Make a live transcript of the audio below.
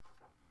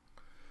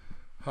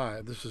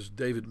Hi, this is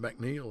David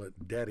McNiel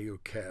at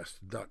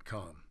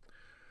daddyocast.com.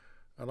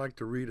 I'd like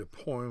to read a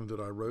poem that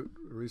I wrote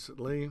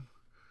recently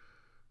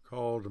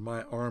called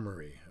My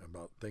Armory,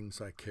 about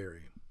things I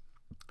carry.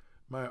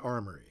 My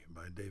Armory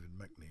by David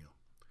McNiel.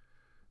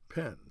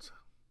 Pens.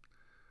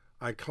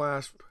 I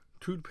clasp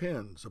 2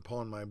 pens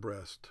upon my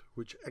breast,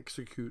 which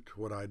execute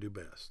what I do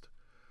best.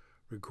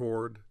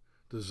 Record,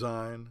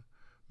 design,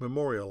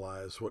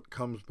 memorialize what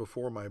comes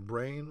before my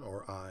brain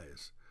or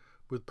eyes,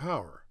 with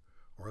power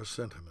or a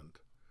sentiment.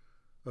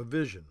 A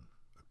vision,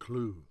 a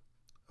clue,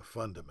 a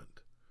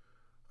fundament,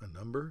 a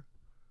number,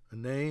 a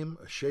name,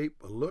 a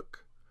shape, a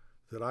look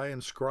that I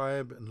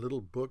inscribe in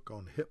little book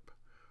on hip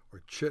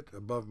or chit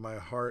above my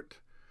heart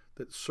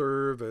that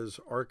serve as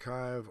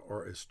archive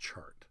or as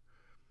chart.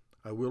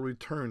 I will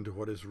return to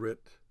what is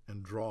writ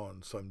and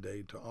drawn some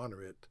day to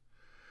honor it,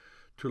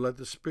 to let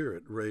the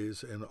spirit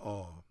raise in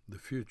awe the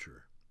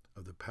future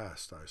of the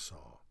past I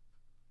saw.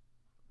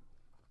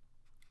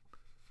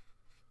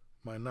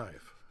 My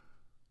knife.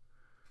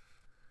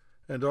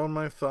 And on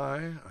my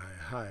thigh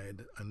I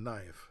hide a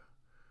knife,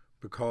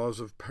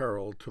 because of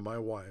peril to my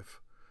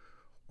wife,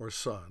 or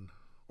son,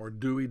 or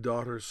dewy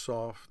daughter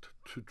soft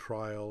to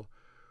trial,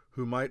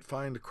 who might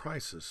find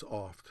crisis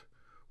oft,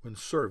 when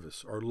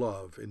service or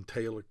love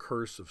entail a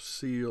curse of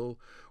seal,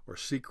 or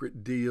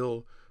secret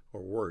deal,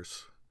 or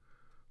worse,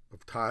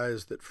 of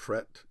ties that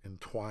fret,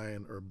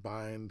 entwine, or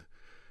bind,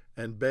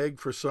 and beg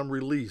for some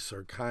release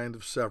or kind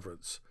of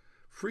severance,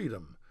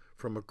 freedom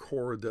from a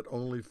cord that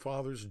only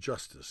Father's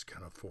justice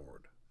can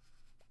afford.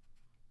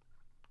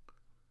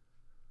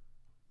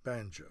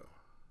 Banjo.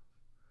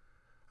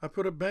 I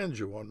put a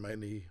banjo on my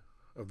knee,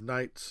 of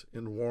nights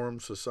in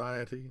warm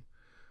society,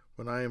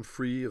 when I am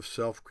free of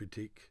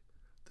self-critique,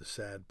 the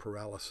sad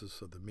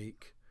paralysis of the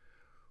meek,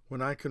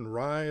 when I can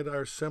ride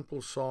our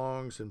simple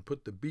songs and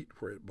put the beat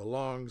where it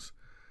belongs,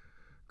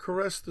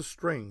 caress the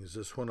strings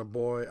as when a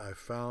boy I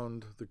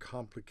found the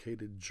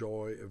complicated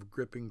joy of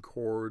gripping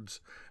chords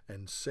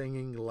and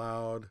singing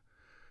loud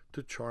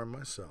to charm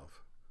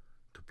myself,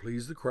 to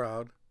please the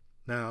crowd.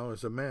 Now,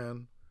 as a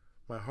man,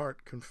 my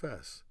heart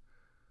confess,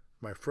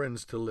 my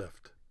friends to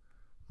lift,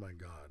 my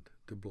God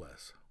to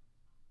bless.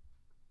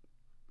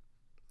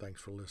 Thanks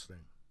for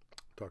listening.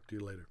 Talk to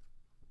you later.